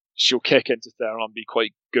she'll kick into Theron and be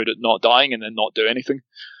quite good at not dying and then not do anything.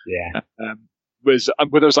 Yeah. Whereas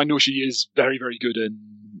I know she is very, very good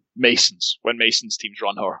in Masons, when Masons teams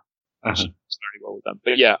run her. She does very well with them.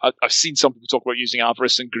 But yeah, I've seen some people talk about using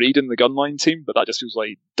Avarice and Greed in the Gunline team, but that just feels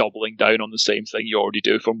like doubling down on the same thing you already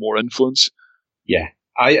do for more influence. Yeah.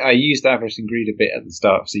 I used Avarice and Greed a bit at the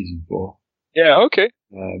start of Season 4. Yeah, okay.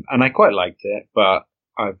 And I quite liked it, but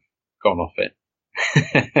I've gone off it.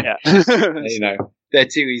 Yeah. They're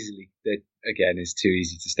too easily, it's too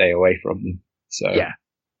easy to stay away from them. So,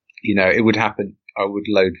 it would happen. I would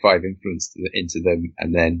load 5 influence into them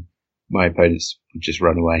and then my opponents would just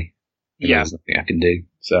run away. Yeah. There's nothing I can do.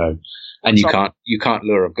 So, and you can't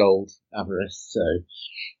lure of gold avarice. So,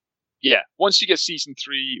 yeah, once you get season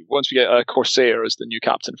 3, once we get Corsair as the new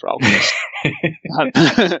captain for Alchemists,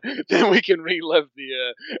 then we can relive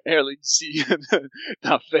the early season,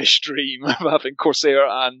 that fish dream of having Corsair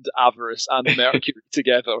and Avarice and Mercury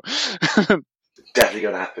together. Definitely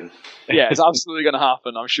going to happen. Yeah, it's absolutely going to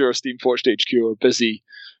happen. I'm sure Steamforged HQ are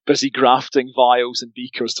busy grafting vials and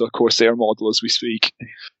beakers to a Corsair model as we speak.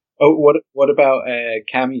 Oh, what about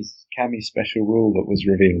Cammy's special rule that was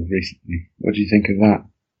revealed recently? What do you think of that?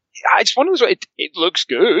 It's one of those. It looks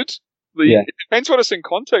good. It depends what it's in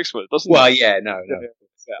context with, doesn't it? Well, yeah, no.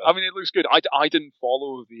 I mean, it looks good. I didn't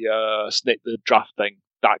follow the draft thing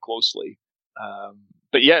that closely,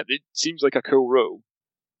 but yeah, it seems like a cool rule.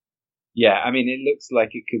 Yeah, I mean, it looks like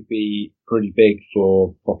it could be pretty big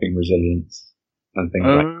for popping resilience and things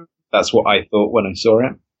like that. That's what I thought when I saw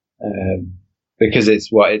it, because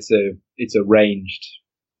it's a ranged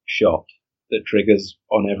shot that triggers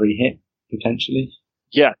on every hit potentially.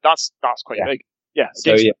 Yeah, that's quite big. Yeah.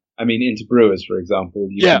 So yeah, I mean, into Brewers, for example,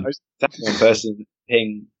 you can have one person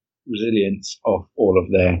ping resilience off all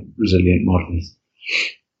of their resilient models.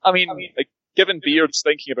 I mean, given Beard's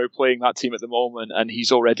thinking about playing that team at the moment, and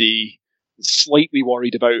he's already slightly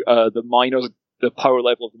worried about the power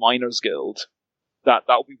level of the Miners Guild,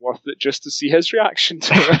 that'll be worth it just to see his reaction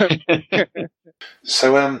to it.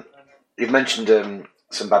 So, you've mentioned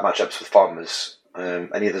some bad matchups with farmers.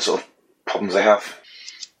 Any other sort of problems they have?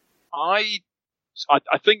 I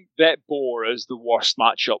think Vet Boar is the worst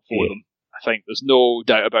matchup for them. I think there's no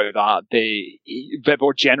doubt about that. Vet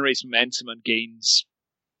Boar generates momentum and gains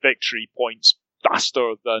victory points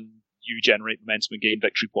faster than you generate momentum and gain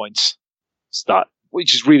victory points.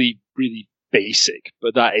 Which is really, really basic,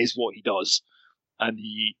 but that is what he does. And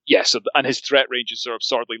and his threat ranges are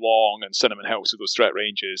absurdly long, and Cinnamon helps with those threat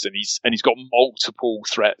ranges, and he's got multiple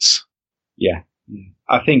threats. Yeah.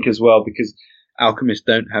 I think as well, because Alchemists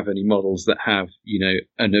don't have any models that have,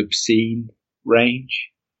 an obscene range.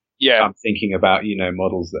 Yeah. I'm thinking about,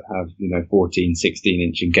 models that have, 14,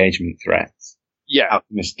 16-inch engagement threats. Yeah.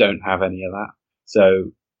 Alchemists don't have any of that.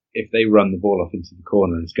 So if they run the ball off into the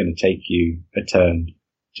corner, it's going to take you a turn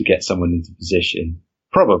to get someone into position,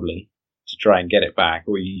 probably to try and get it back,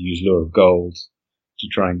 or you use Lure of Gold to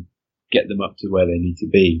try and get them up to where they need to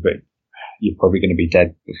be. But you're probably going to be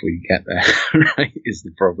dead before you get there, right, is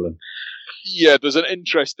the problem. Yeah, there's an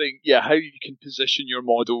interesting, how you can position your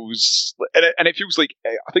models. And it feels like,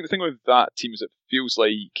 I think the thing with that team is it feels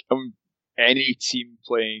like any team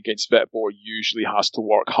playing against Vet Boar usually has to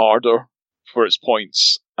work harder for its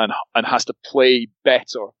points and has to play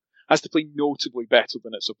notably better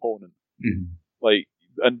than its opponent.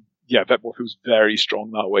 Mm-hmm. Vet Boar feels very strong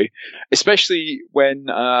that way, especially when,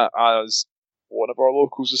 as one of our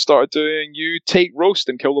locals has started doing, you take roast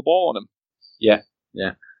and kill the ball on him. Yeah.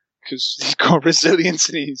 Because he's got resilience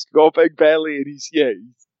and he's got a big belly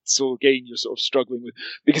and so again you're sort of struggling with,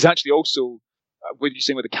 because actually also what you're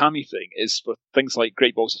saying with the Kami thing is for things like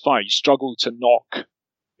Great Balls of Fire, you struggle to knock.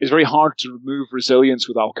 It's very hard to remove resilience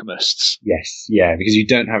with Alchemists. Yes, yeah, because you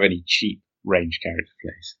don't have any cheap range character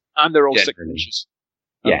plays. And they're all 6 inches.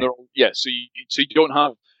 So you don't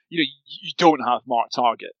have, you don't have Mark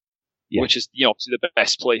Target. Yeah. Which is, obviously the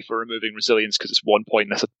best play for removing resilience because it's 1 point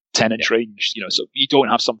and that's a 10-inch range, so you don't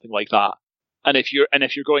have something like that. And if you're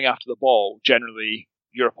going after the ball, generally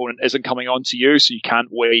your opponent isn't coming on to you, so you can't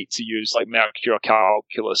wait to use like Mercury or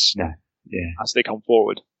Calculus as they come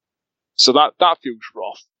forward. So that feels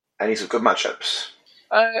rough. Any some good matchups?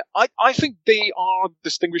 I think they are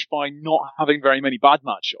distinguished by not having very many bad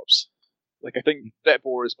matchups. Like, I think Vet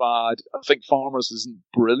Boar is bad. I think Farmers isn't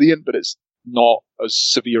brilliant, but it's not as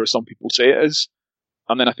severe as some people say it is.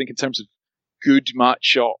 And then I think in terms of good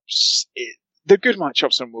matchups, the good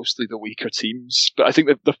matchups are mostly the weaker teams. But I think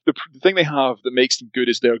that the thing they have that makes them good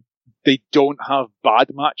is they don't have bad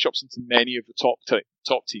matchups into many of the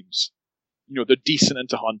top teams. They're decent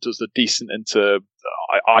into Hunters, they're decent into,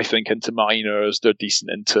 I think, into Miners, they're decent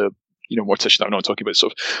into, Mortician. I'm not talking about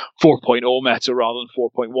sort of 4.0 meta rather than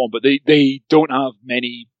 4.1, but they don't have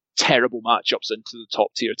many terrible matchups into the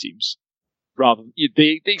top tier teams. Rather,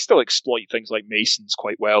 they still exploit things like Masons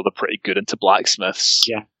quite well. They're pretty good into Blacksmiths.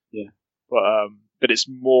 Yeah. But it's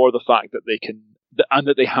more the fact that they can, and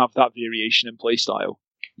that they have that variation in play style.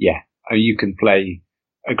 Yeah, you can play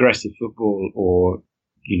aggressive football or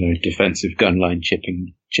defensive gunline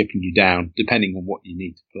chipping you down, depending on what you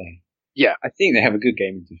need to play. Yeah, I think they have a good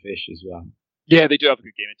game into Fish as well. Yeah, they do have a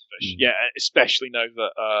good game into Fish. Yeah, especially now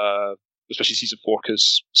that, especially Season 4,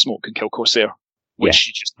 because Smoke can kill Corsair, which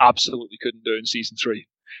you just absolutely couldn't do in Season 3.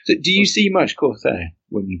 So do you see much Corsair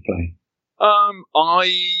when you play?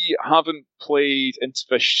 I haven't played into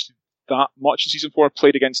Fish that much in Season 4. I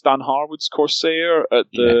played against Dan Harwood's Corsair at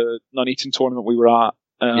the Nuneaton tournament we were at.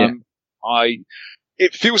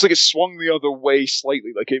 It feels like it swung the other way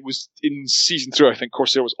slightly. Like it was in Season 3, I think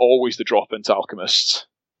Corsair was always the drop into Alchemists.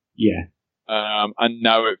 Yeah. And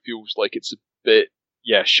now it feels like it's a bit,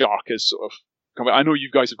 Shark is sort of coming. I know you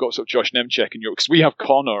guys have got sort of Josh Nemchek in Europe, because we have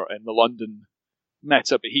Connor in the London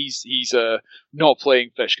meta, but he's not playing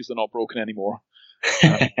Fish because they're not broken anymore.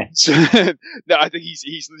 So no, I think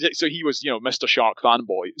he's so he was Mr. Shark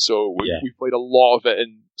fanboy. So we played a lot of it,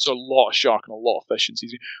 and so a lot of Shark and a lot of Fish in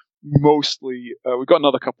season. Mostly, we've got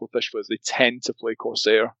another couple of Fish players. They tend to play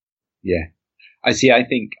Corsair. Yeah, I see. I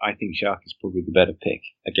think Shark is probably the better pick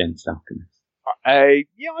against Alchemist. I'd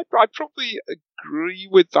probably agree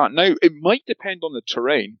with that. Now it might depend on the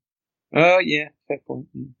terrain. Oh yeah, fair point.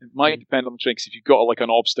 Yeah. It might depend on the terrain, because if you've got like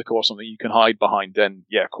an obstacle or something you can hide behind, then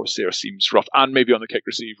Corsair seems rough, and maybe on the kick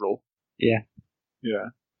receive roll. Yeah.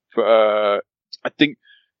 But I think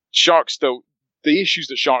Shark still, the issues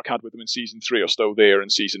that Shark had with them in Season 3 are still there in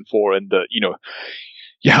Season 4, in that you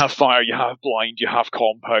have fire, you have blind, you have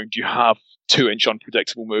compound, you have 2-inch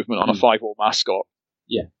unpredictable movement on a 5-0 mascot.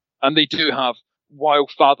 Yeah. And they do have, while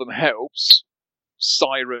Fathom helps,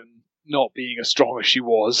 Siren not being as strong as she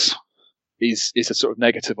was is a sort of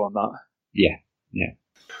negative on that. Yeah.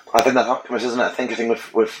 I think that's Alchemist, isn't it? I think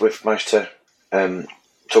we've managed to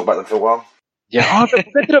talk about them for a while. Yeah, we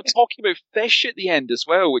ended up talking about Fish at the end as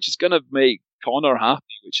well, which is going to make Connor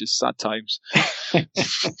happy, which is sad times.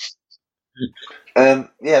 It's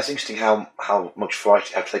interesting how much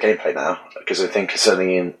variety you have to the gameplay now, because I think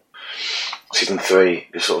certainly in Season 3,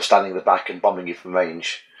 you're sort of standing in the back and bombing you from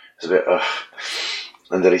range. It's a bit,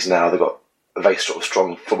 and at least now they've got a very sort of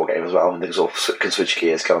strong football game as well, and they sort of can switch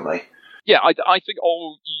gears, can't they? Yeah, I think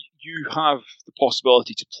you have the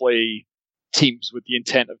possibility to play teams with the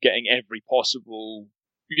intent of getting every possible,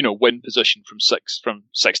 win position from six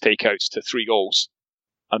takeouts to 3 goals,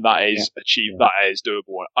 and that is achieved. Yeah. That is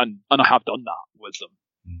doable, and I have done that with them.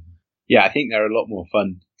 Yeah, I think they're a lot more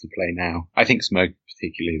fun to play now. I think Smoke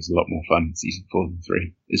particularly is a lot more fun in Season 4 than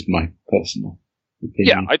 3. Is my personal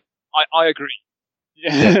opinion. Yeah, I agree.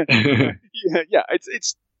 Yeah,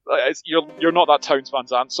 It's you're not that Towns Van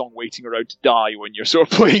Zandt song waiting around to die when you're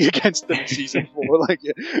sort of playing against them in Season 4.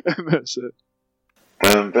 That's it.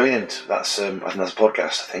 Brilliant. I think that's a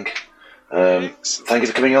podcast. I think. Thank you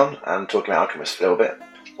for coming on and talking about Alchemist for a little bit.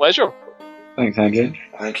 Pleasure. Thanks, Andrew.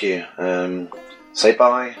 Thank you. Say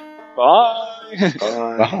bye. Bye.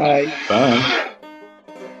 Bye. Bye. Bye.